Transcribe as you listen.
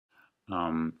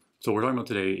So what we're talking about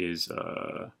today is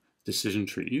decision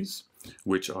trees,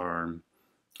 which are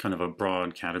kind of a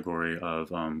broad category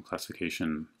of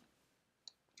classification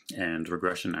and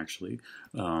regression, actually,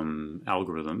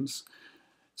 algorithms.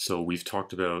 So we've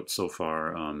talked about so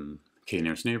far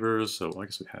k-nearest neighbors. So I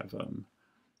guess we have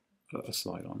a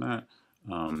slide on that.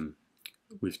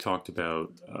 We've talked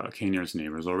about k-nearest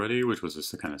neighbors already, which was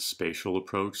just a kind of spatial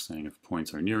approach, saying if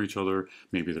points are near each other,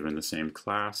 maybe they're in the same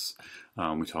class.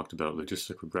 We talked about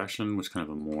logistic regression, which is kind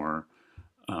of a more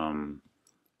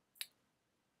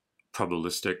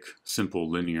probabilistic, simple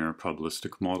linear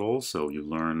probabilistic model. So you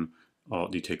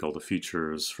take all the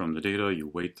features from the data, you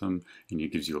weight them, and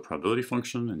it gives you a probability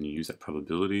function, and you use that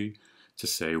probability to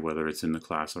say whether it's in the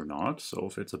class or not. So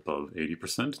if it's above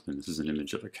 80%, then this is an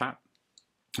image of a cat.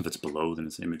 If it's below, then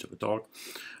it's an image of a dog,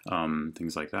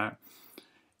 things like that.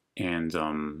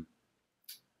 And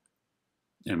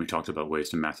we talked about ways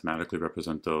to mathematically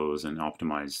represent those and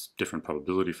optimize different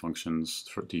probability functions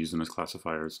to use them as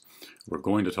classifiers. We're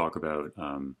going to talk about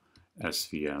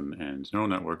SVM and neural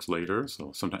networks later.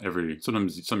 So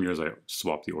sometimes some years I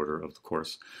swap the order of the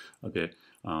course a bit.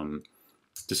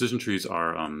 Decision trees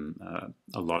are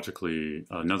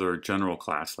another general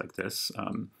class like this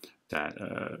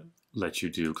that let you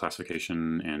do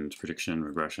classification and prediction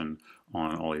regression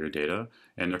on all your data.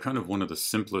 And they're kind of one of the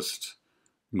simplest,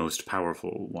 most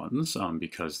powerful ones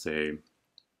because they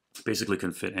basically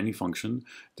can fit any function.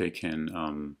 They can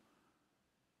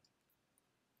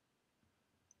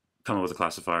come up with a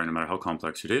classifier no matter how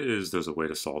complex your data is. There's a way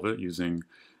to solve it using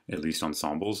at least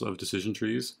ensembles of decision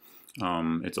trees.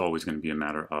 It's always going to be a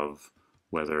matter of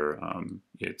whether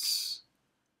it's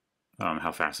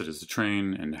how fast it is to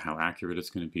train and how accurate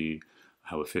it's going to be,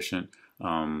 how efficient.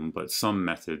 But some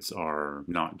methods are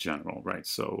not general, right?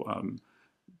 So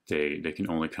they can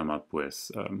only come up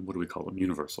with, what do we call them,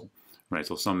 universal, right?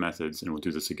 So some methods, and we'll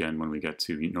do this again when we get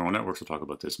to neural networks, we'll talk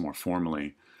about this more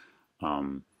formally,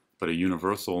 but a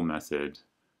universal method,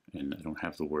 and I don't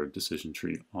have the word decision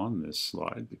tree on this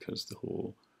slide because the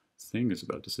whole thing is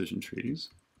about decision trees.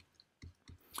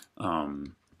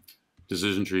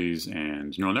 Decision trees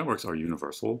and neural networks are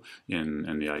universal,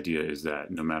 and the idea is that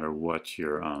no matter what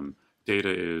your data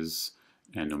is,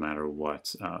 and no matter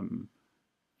what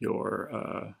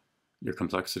your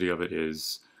complexity of it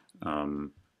is,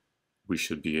 we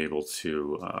should be able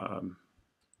to,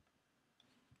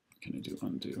 can I do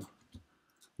undo?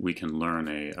 We can learn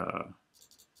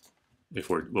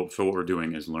so what we're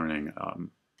doing is learning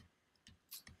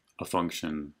a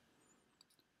function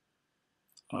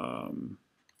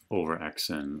over x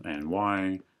and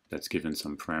y that's given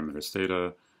some parameters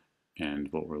theta, and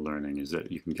what we're learning is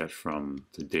that you can get from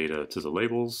the data to the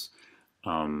labels.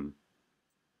 For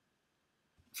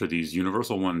these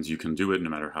universal ones, you can do it no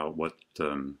matter what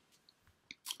the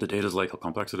data is like, how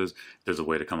complex it is. There's a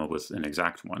way to come up with an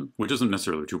exact one, which isn't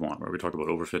necessarily what you want, right? We talk about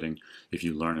overfitting. If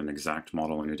you learn an exact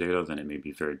model on your data, then it may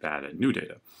be very bad at new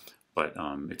data. But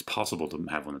it's possible to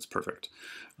have one that's perfect.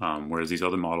 Whereas these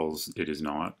other models, it is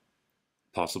not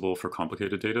possible for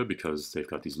complicated data because they've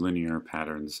got these linear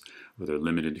patterns where they're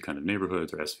limited to kind of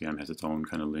neighborhoods, or SVM has its own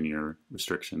kind of linear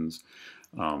restrictions.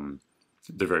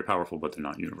 They're very powerful, but they're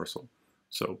not universal.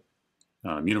 So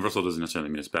universal doesn't necessarily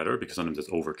mean it's better because sometimes it's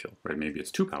overkill, right? Maybe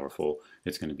it's too powerful,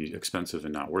 it's going to be expensive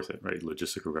and not worth it, right?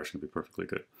 Logistic regression would be perfectly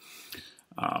good.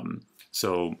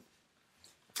 So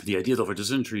the idea though for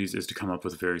decision trees is to come up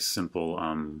with very simple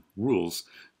rules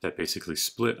that basically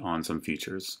split on some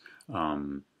features.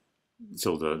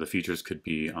 So the features could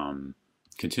be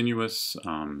continuous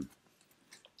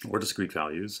or discrete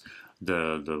values.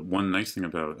 The one nice thing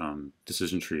about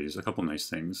decision trees, a couple nice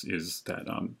things, is that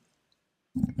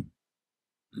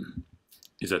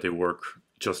they work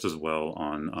just as well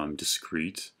on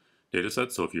discrete data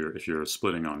sets. So if you're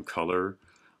splitting on color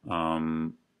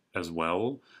as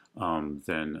well,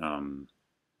 then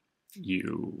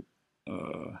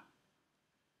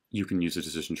you can use a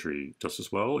decision tree just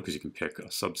as well because you can pick a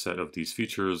subset of these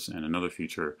features and another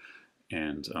feature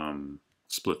and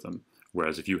split them.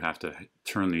 Whereas if you have to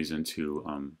turn these into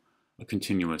a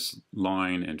continuous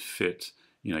line and fit,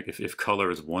 like if color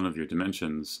is one of your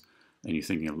dimensions and you're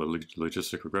thinking of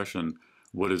logistic regression,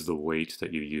 what is the weight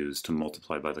that you use to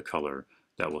multiply by the color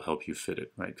that will help you fit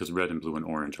it, right? Because red and blue and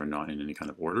orange are not in any kind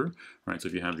of order, right? So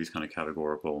if you have these kind of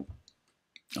categorical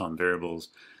variables,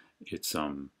 it's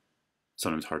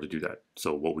sometimes hard to do that.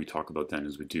 So what we talk about then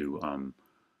is we do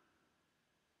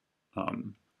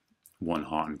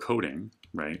one-hot encoding,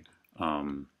 right?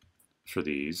 For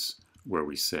these, where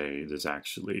we say there's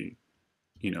actually,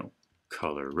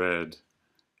 color red,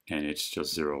 and it's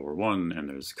just 0 or 1, and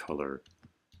there's color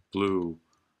blue,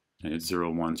 and it's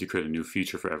 0, 1. So you create a new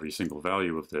feature for every single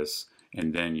value of this,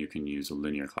 and then you can use a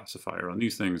linear classifier on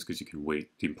these things because you can weight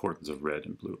the importance of red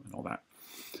and blue and all that.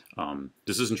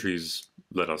 Decision trees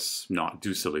let us not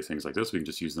do silly things like this. We can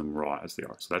just use them raw as they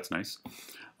are, so that's nice.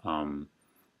 And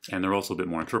they're also a bit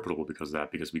more interpretable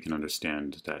because we can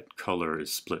understand that color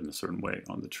is split in a certain way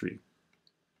on the tree.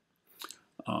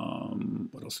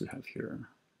 What else do we have here?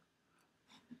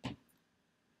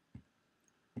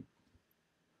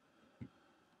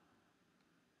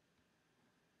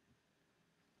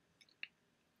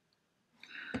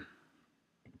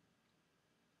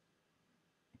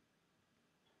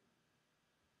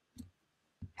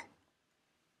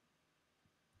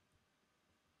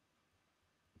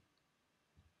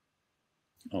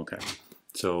 Okay,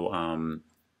 so I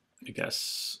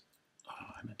guess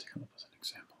I meant to come up with an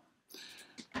example.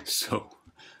 So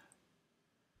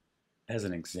as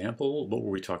an example, what were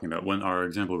we talking about? When our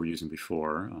example we're using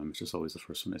before, it's just always the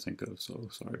first one I think of, so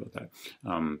sorry about that.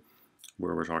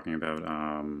 Where we're talking about,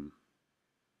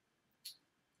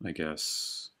 I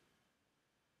guess,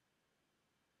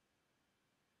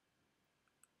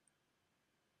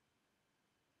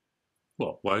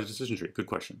 well, why is decision tree? Good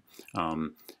question.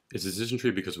 It's a decision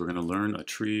tree because we're going to learn a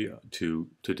tree to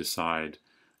decide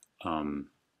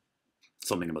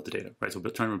something about the data, right? So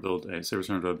we're trying to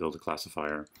build a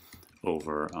classifier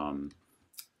over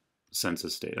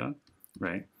census data,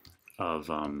 right, of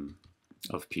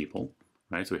people,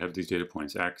 right? So we have these data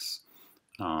points X,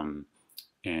 and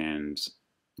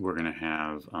we're going to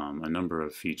have a number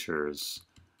of features.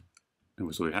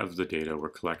 And so we have the data we're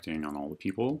collecting on all the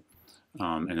people,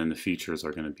 and then the features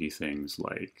are going to be things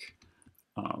like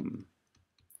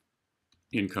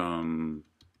income,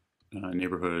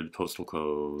 neighborhood, postal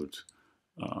code,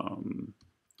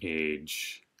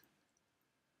 age.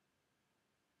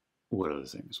 What other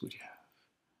things would you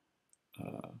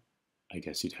have? I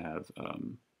guess you'd have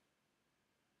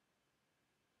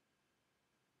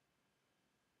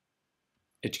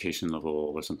education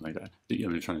level or something like that.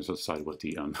 I'm trying to decide what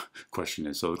the question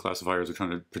is. So the classifiers are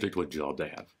trying to predict what job they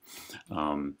have.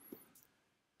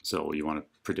 So you want to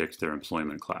predict their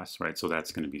employment class, right? So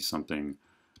that's going to be something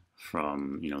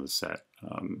from, the set.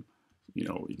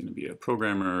 You're going to be a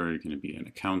programmer, you're going to be an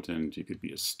accountant, you could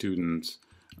be a student.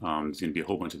 There's going to be a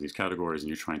whole bunch of these categories, and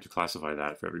you're trying to classify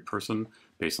that for every person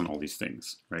based on all these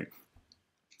things, right?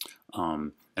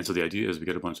 And so the idea is we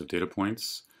get a bunch of data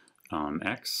points,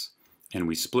 X, and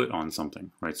we split on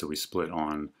something, right? So we split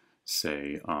on,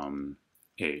 say,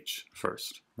 age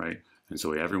first, right? And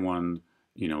so everyone,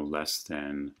 less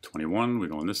than 21, we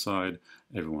go on this side.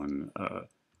 Everyone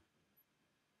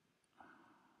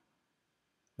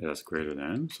that's greater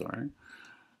than, sorry. I'm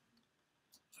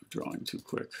drawing too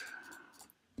quick.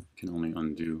 Can only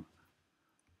undo.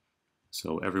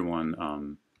 So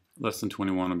everyone less than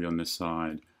 21 will be on this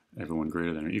side. Everyone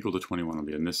greater than or equal to 21 will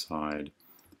be on this side.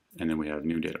 And then we have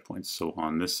new data points. So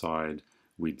on this side,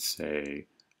 we'd say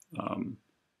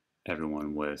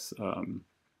everyone with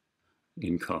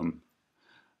income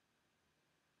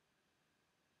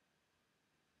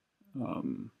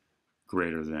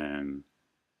greater than,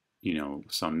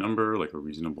 some number, like a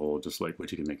reasonable, just like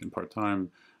what you can make in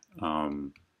part-time.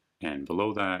 And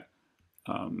below that,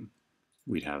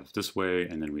 we'd have this way,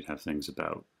 and then we'd have things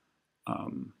about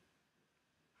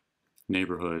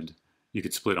neighborhood. You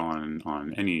could split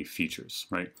on any features,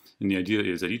 right? And the idea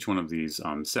is that each one of these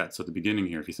sets, at the beginning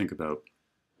here, if you think about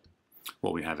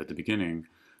what we have at the beginning,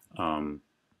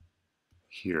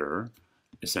 here,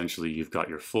 essentially you've got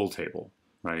your full table,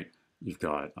 right? You've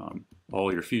got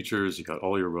all your features, you've got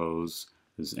all your rows,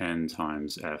 there's n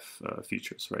times f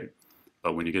features, right?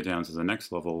 But when you get down to the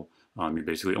next level, you're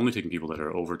basically only taking people that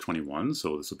are over 21,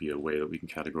 so this will be a way that we can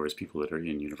categorize people that are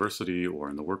in university or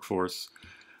in the workforce.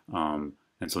 And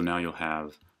so now you'll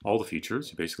have all the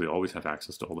features. You basically always have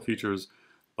access to all the features,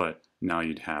 but now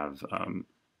you'd have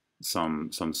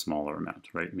some smaller amount,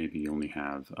 right? Maybe you only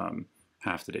have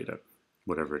half the data,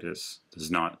 whatever it is. There's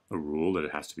not a rule that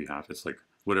it has to be half. It's like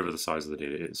whatever the size of the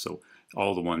data is. So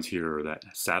all the ones here that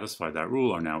satisfy that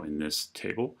rule are now in this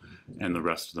table, and the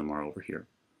rest of them are over here,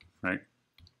 right?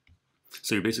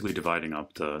 So you're basically dividing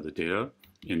up the data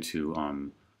into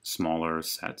smaller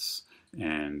sets,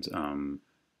 and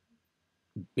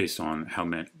based on how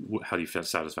do you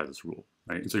satisfy this rule,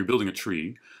 right? And so you're building a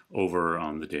tree over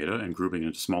the data and grouping it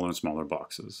into smaller and smaller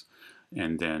boxes.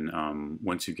 And then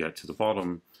once you get to the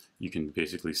bottom, you can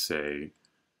basically say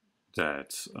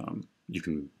that you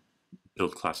can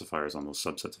build classifiers on those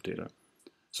subsets of data.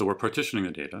 So we're partitioning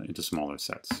the data into smaller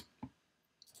sets.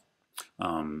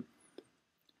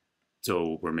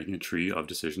 So we're making a tree of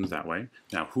decisions that way.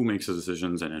 Now, who makes the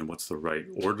decisions and what's the right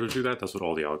order to do that? That's what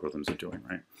all the algorithms are doing,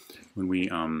 right? When we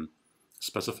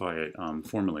specify it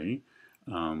formally,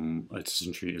 a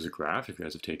decision tree is a graph. If you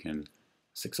guys have taken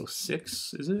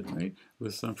 606, is it, right?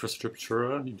 With Professor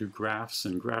Tripatura, you do graphs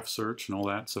and graph search and all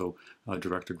that. So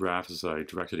directed graph is a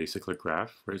directed acyclic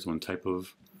graph, right? It's one type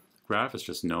of graph. It's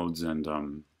just nodes and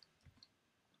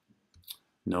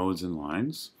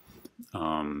lines.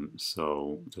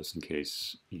 So just in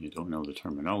case you don't know the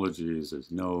terminologies,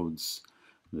 there's nodes,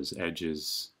 there's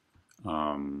edges.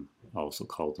 I also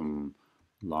call them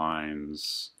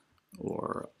lines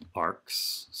or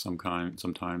arcs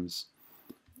sometimes.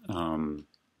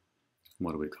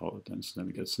 What do we call it then? So then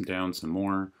we get some down, some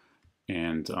more.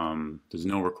 And there's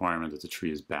no requirement that the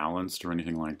tree is balanced or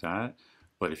anything like that.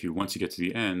 But if once you get to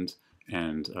the end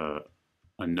and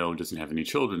a node doesn't have any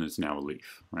children, it's now a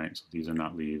leaf, right? So these are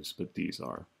not leaves, but these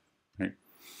are, right?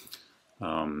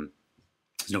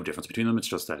 There's no difference between them. It's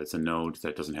just that it's a node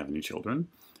that doesn't have any children.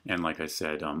 And like I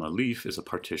said, a leaf is a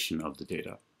partition of the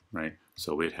data, right?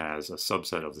 So it has a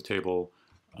subset of the table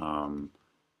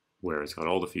where it's got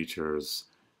all the features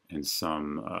and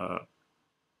some,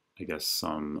 I guess,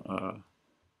 some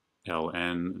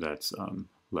ln that's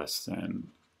less than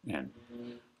n,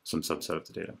 some subset of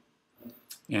the data.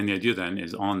 And the idea then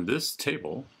is on this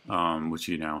table, which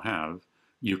you now have,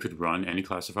 you could run any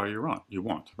classifier you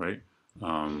want, right?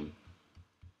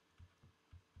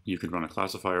 You could run a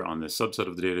classifier on this subset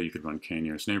of the data. You could run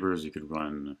k-nearest neighbors. You could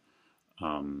run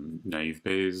naive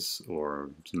Bayes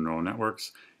or neural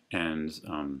networks and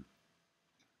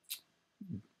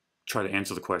try to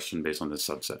answer the question based on this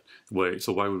subset.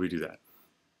 So why would we do that,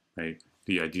 right?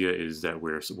 The idea is that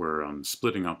we're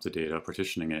splitting up the data,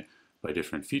 partitioning it by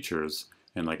different features.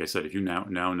 And like I said, if you now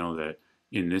know that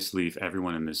in this leaf,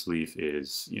 everyone in this leaf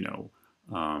is, you know,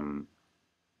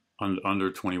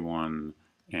 under 21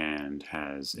 and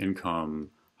has income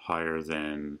higher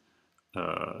than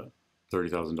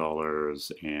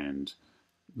 $30,000 and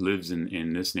lives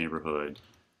in this neighborhood,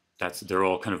 they're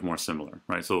all kind of more similar,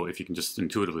 right? So if you can just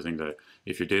intuitively think that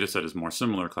if your data set is more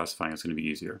similar, classifying is going to be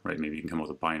easier, right? Maybe you can come up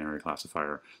with a binary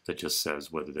classifier that just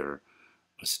says whether they're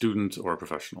a student or a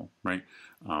professional, right?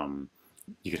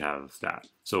 You could have that.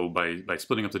 So by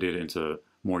splitting up the data into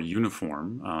more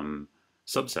uniform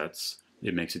subsets,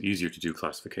 it makes it easier to do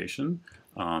classification.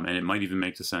 And it might even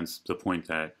make the point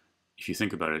that if you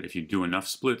think about it, if you do enough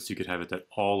splits, you could have it that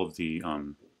all of the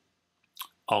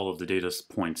data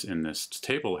points in this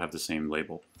table have the same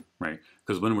label, right?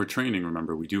 Because when we're training,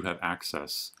 remember, we do have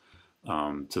access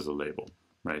to the label,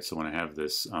 right? So when I have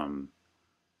this,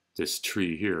 this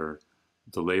tree here,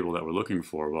 the label that we're looking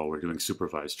for while we're doing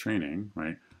supervised training,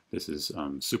 right? This is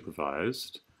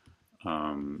supervised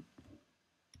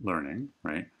learning,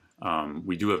 right?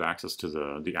 We do have access to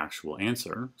the actual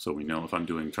answer, so we know if I'm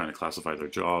trying to classify their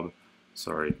job.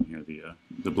 Sorry, you can hear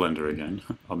the blender again.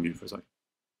 I'll mute for a second.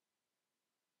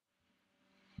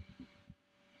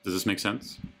 Does this make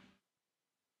sense?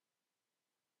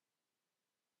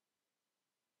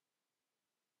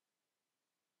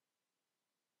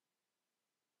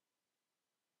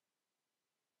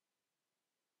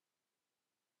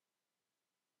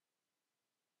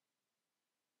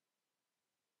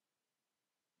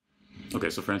 Okay,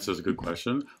 so Francis has a good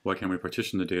question. Why can't we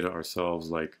partition the data ourselves,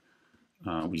 like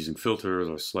using filters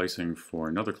or slicing for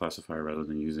another classifier rather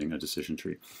than using a decision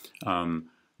tree?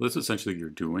 That's essentially what you're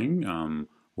doing,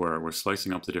 where we're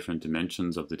slicing up the different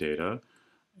dimensions of the data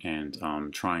and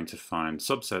trying to find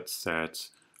subsets that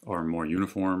are more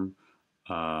uniform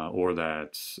or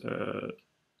that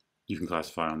you can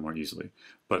classify on more easily.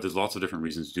 But there's lots of different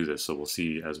reasons to do this. So we'll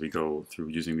see as we go through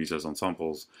using these as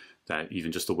ensembles that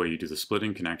even just the way you do the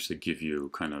splitting can actually give you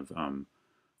kind of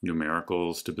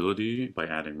numerical stability by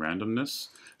adding randomness.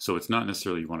 So it's not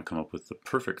necessarily you want to come up with the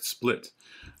perfect split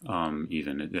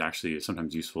even. It actually is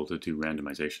sometimes useful to do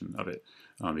randomization of it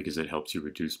because it helps you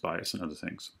reduce bias and other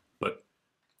things. But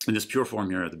in this pure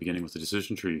form here at the beginning with the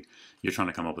decision tree, you're trying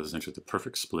to come up with essentially the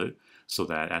perfect split so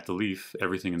that at the leaf,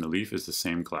 everything in the leaf is the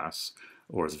same class,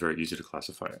 or it's very easy to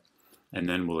classify it. And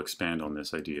then we'll expand on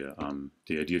this idea.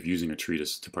 The idea of using a tree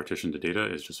to partition the data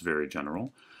is just very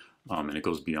general, and it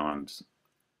goes beyond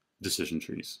decision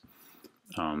trees.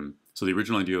 So the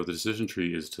original idea of the decision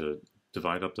tree is to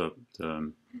divide up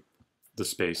the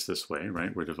space this way,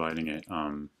 right? We're dividing it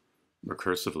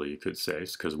recursively, you could say,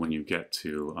 because when you get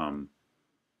to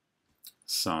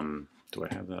do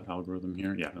I have that algorithm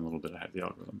here? Yeah, in a little bit I have the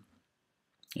algorithm.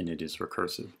 And it is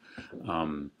recursive.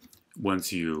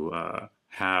 Once you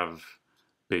have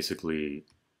basically,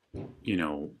 you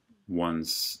know,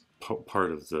 one's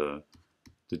part of the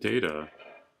data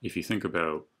if you think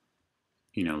about,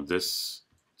 you know, this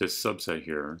subset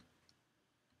here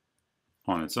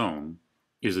on its own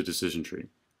is a decision tree,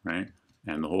 right?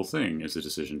 And the whole thing is a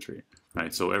decision tree,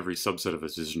 right? So every subset of a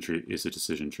decision tree is a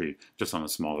decision tree, just on a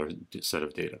smaller set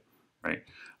of data, right?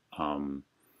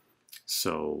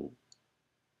 So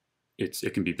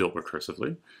it can be built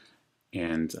recursively,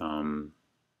 and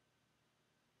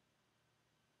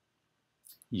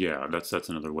yeah, that's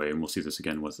another way, and we'll see this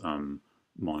again with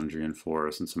Mondrian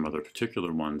Forest and some other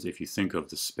particular ones. If you think of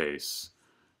the space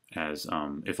as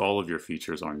if all of your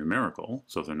features are numerical,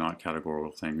 so if they're not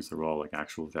categorical things, they're all like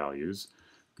actual values.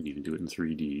 You can even do it in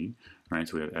 3D, right?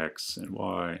 So we have X and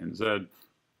Y and Z.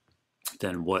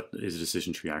 Then what is a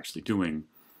decision tree actually doing?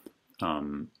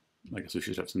 I guess we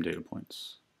should have some data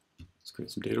points. Let's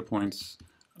create some data points.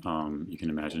 You can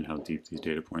imagine how deep these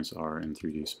data points are in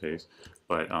 3D space.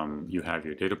 But you have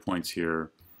your data points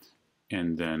here,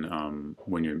 and then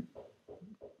when you're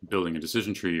building a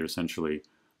decision tree, you're essentially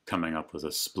coming up with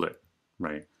a split,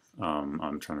 right?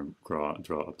 I'm trying to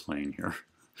draw a plane here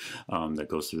that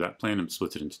goes through that plane and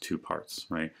splits it into two parts,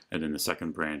 right? And then the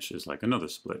second branch is like another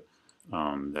split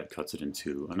that cuts it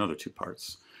into another two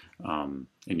parts. And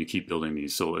you keep building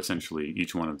these. So essentially,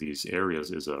 each one of these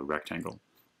areas is a rectangle,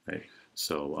 right?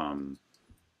 So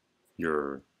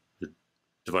you're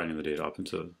dividing the data up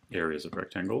into areas of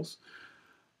rectangles.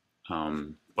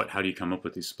 But how do you come up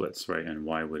with these splits, right? And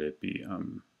why would it be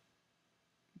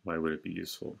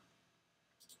useful?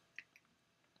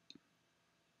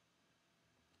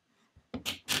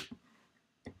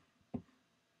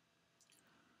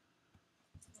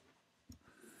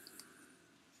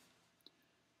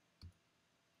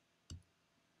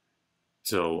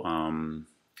 So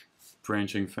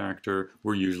branching factor,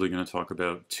 we're usually going to talk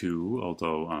about 2,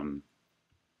 although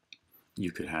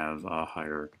you could have a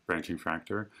higher branching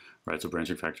factor, right? So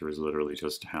branching factor is literally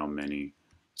just how many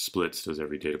splits does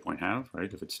every data point have,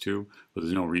 right? If it's 2, but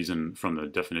there's no reason from the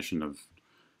definition of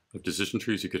decision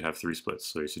trees, you could have 3 splits.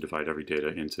 So you should divide every data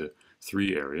into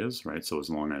 3 areas, right? So as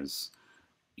long as,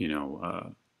 you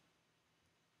know,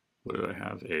 what do I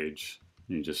have? Age.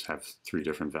 You just have 3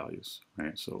 different values,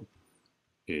 right? So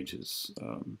age is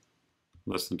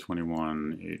less than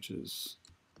 21, age is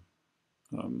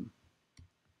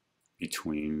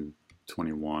between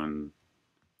 21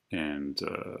 and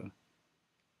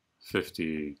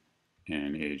 50,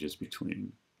 and age is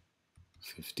between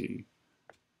 50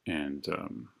 and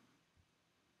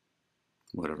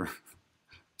whatever,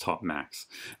 top max.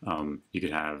 You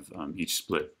could have each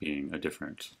split being a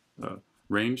different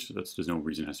range. There's no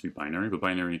reason it has to be binary, but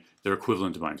binary, they're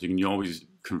equivalent to binary. So you can always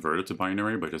convert it to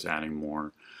binary by just adding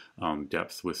more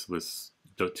depth with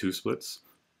the 2 splits.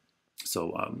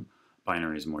 So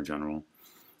binary is more general.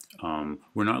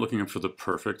 We're not looking for the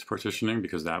perfect partitioning,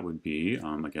 because that would be,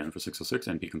 again, for 606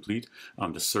 and be complete,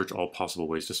 to search all possible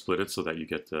ways to split it so that you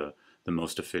get the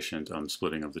most efficient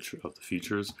splitting of the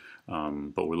features.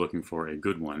 But we're looking for a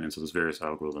good one, and so there's various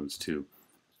algorithms to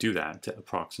do that, to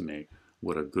approximate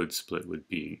what a good split would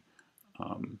be,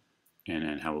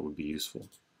 and how it would be useful.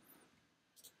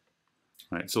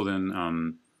 Right, so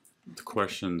then the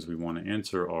questions we want to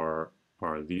answer are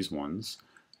these ones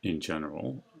in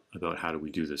general about how do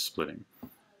we do this splitting.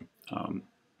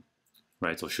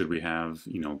 Right, so should we have,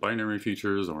 you know, binary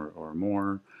features or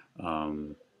more?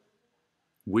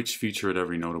 Which feature at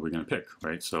every node are we going to pick,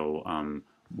 right? So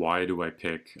why do I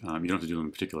pick, you don't have to do them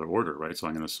in particular order, right? So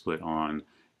I'm going to split on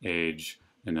age,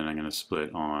 and then I'm going to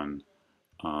split on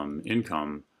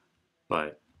income,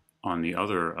 but on the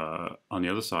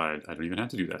other side, I don't even have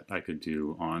to do that. I could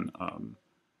do on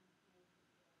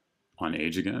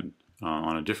age again,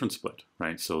 on a different split,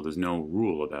 right? So there's no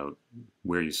rule about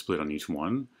where you split on each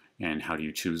one and how do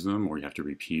you choose them, or you have to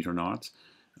repeat or not.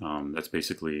 That's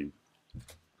basically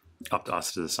up to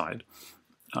us to decide.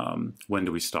 When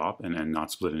do we stop and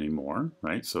not split anymore,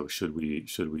 right? So should we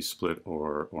split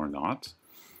or not?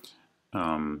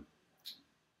 How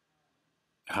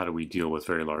do we deal with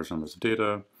very large numbers of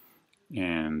data?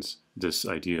 And this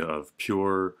idea of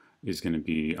pure is going to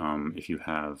be if you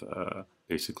have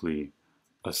basically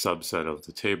a subset of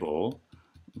the table,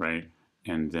 right?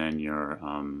 And then your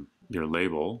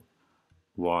label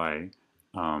y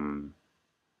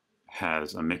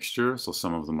has a mixture, so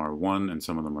some of them are 1 and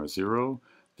some of them are 0,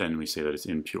 then we say that it's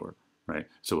impure, right?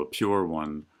 So a pure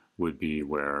one would be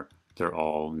where they're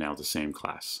all now the same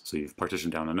class. So you've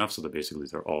partitioned down enough so that basically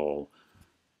they're all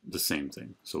the same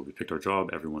thing. So we picked our job,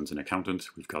 everyone's an accountant,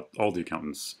 we've got all the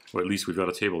accountants, or at least we've got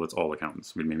a table that's all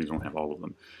accountants. We maybe don't have all of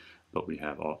them, but we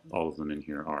have all of them in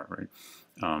here are, right?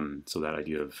 So that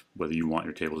idea of whether you want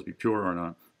your table to be pure or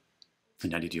not,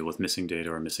 and how do you deal with missing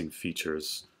data or missing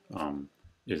features,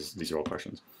 these are all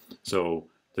questions. So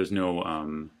there's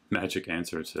no magic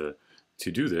answer to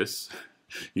do this.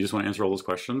 You just want to answer all those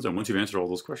questions, and once you've answered all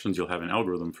those questions, you'll have an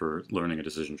algorithm for learning a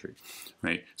decision tree,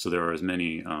 right? So there are as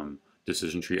many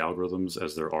decision tree algorithms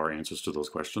as there are answers to those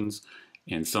questions,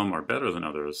 and some are better than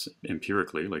others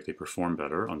empirically, like they perform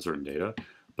better on certain data,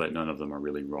 but none of them are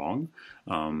really wrong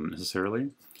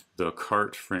necessarily. The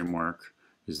CART framework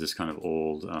is this kind of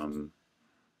old,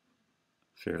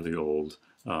 fairly old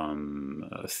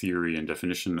theory and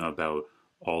definition about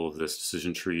all of this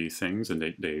decision tree things, and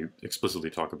they explicitly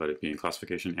talk about it being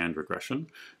classification and regression,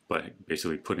 but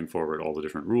basically putting forward all the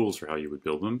different rules for how you would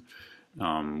build them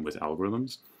with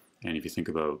algorithms. And if you think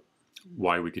about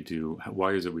why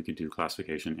is it we could do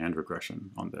classification and regression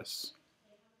on this?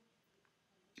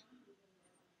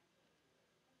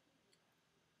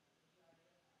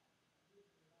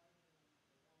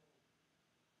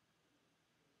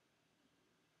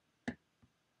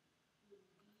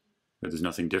 There's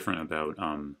nothing different about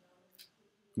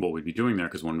what we'd be doing there,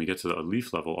 because when we get to the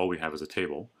leaf level, all we have is a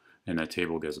table, and that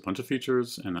table gets a bunch of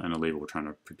features and a label we're trying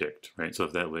to predict, right? So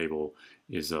if that label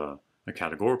is a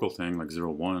categorical thing like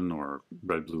 0, 1 or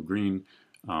red, blue, green,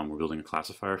 we're building a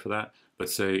classifier for that.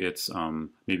 But say it's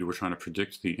maybe we're trying to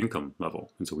predict the income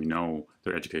level, and so we know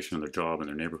their education and their job and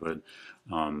their neighborhood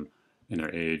and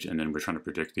their age, and then we're trying to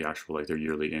predict the actual like their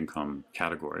yearly income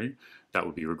category. That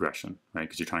would be regression, right?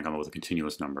 Because you're trying to come up with a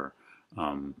continuous number.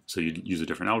 So you'd use a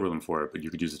different algorithm for it, but you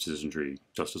could use a decision tree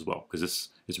just as well, because this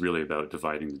is really about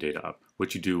dividing the data up.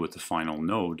 What you do with the final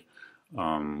node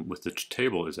with the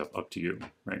table is up to you,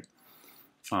 right?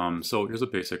 So here's a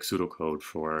basic pseudocode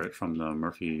for it from the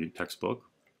Murphy textbook.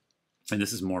 And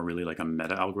this is more really like a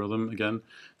meta algorithm again.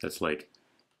 That's like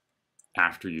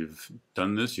after you've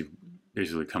done this, you've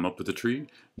basically come up with a tree.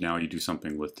 Now you do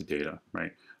something with the data,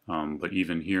 right? But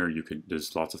even here,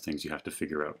 there's lots of things you have to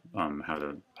figure out how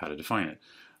to define it.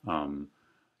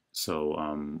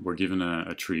 We're given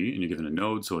a tree, and you're given a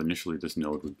node. So initially, this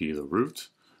node would be the root,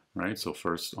 right? So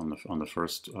first on the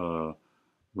first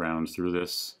round through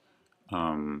this,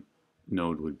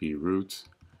 node would be root,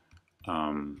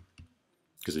 because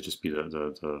it'd just be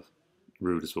the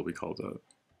root is what we call the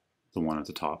one at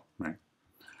the top, right?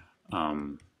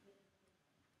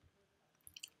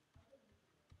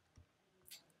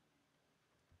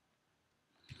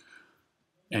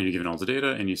 And you're given all the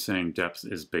data, and you're saying depth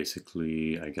is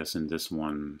basically, I guess in this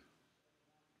one,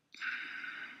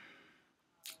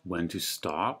 when to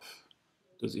stop.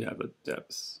 Does he have a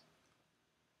depth?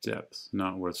 Depth,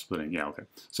 not worth splitting. Yeah, okay.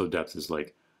 So depth is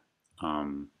like,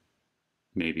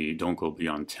 maybe don't go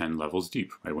beyond 10 levels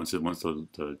deep, right? Once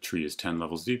the tree is 10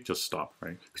 levels deep, just stop,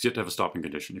 right? Because you have to have a stopping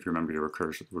condition. If you remember your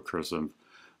recursive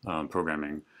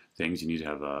programming things, you need to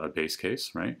have a base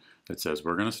case, right? That says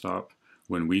we're going to stop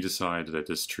when we decide that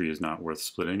this tree is not worth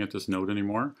splitting at this node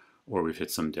anymore, or we've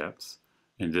hit some depth.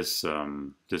 And this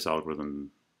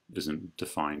algorithm isn't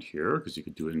defined here, because you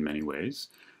could do it in many ways,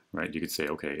 right? You could say,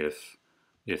 okay,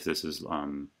 if this is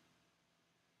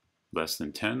less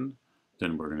than 10,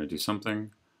 then we're going to do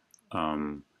something,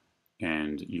 and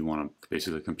you want to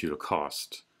basically compute a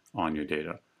cost on your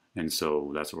data. And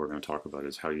so that's what we're going to talk about,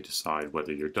 is how you decide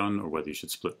whether you're done or whether you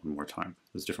should split one more time.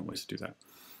 There's different ways to do that.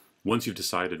 Once you've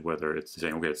decided whether it's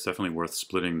saying, okay, it's definitely worth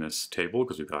splitting this table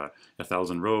because we've got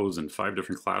 1,000 rows and 5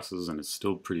 different classes and it's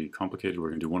still pretty complicated, we're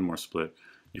going to do one more split,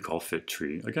 you call fit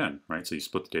tree again, right? So you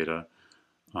split the data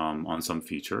on some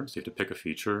feature. So you have to pick a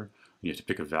feature, you have to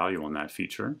pick a value on that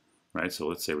feature, right? So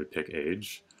let's say we pick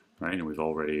age, right? And we've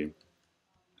already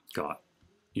got,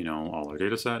 all our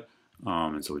data set.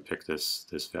 And so we pick this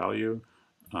value.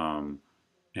 And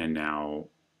now,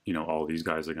 all these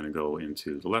guys are going to go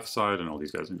into the left side and all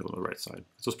these guys are going to go to the right side.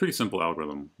 So it's a pretty simple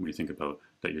algorithm when you think about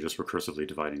that you're just recursively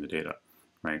dividing the data,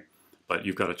 right? But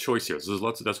you've got a choice here. So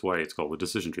that's why it's called a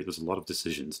decision tree. There's a lot of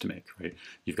decisions to make, right?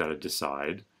 You've got to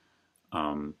decide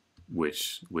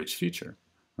which feature,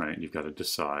 right? You've got to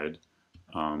decide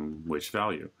which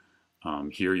value.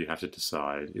 Here you have to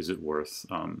decide, is it worth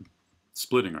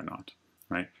splitting or not,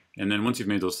 right? And then once you've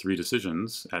made those 3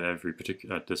 decisions at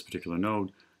this particular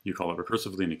node, you call it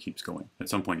recursively and it keeps going. At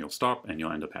some point you'll stop and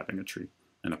you'll end up having a tree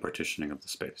and a partitioning of the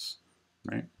space,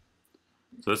 right?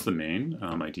 So that's the main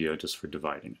idea just for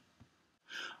dividing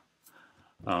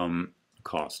it.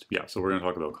 Cost, yeah, so we're going to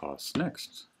talk about costs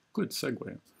next. Good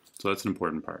segue. So that's an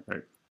important part, right?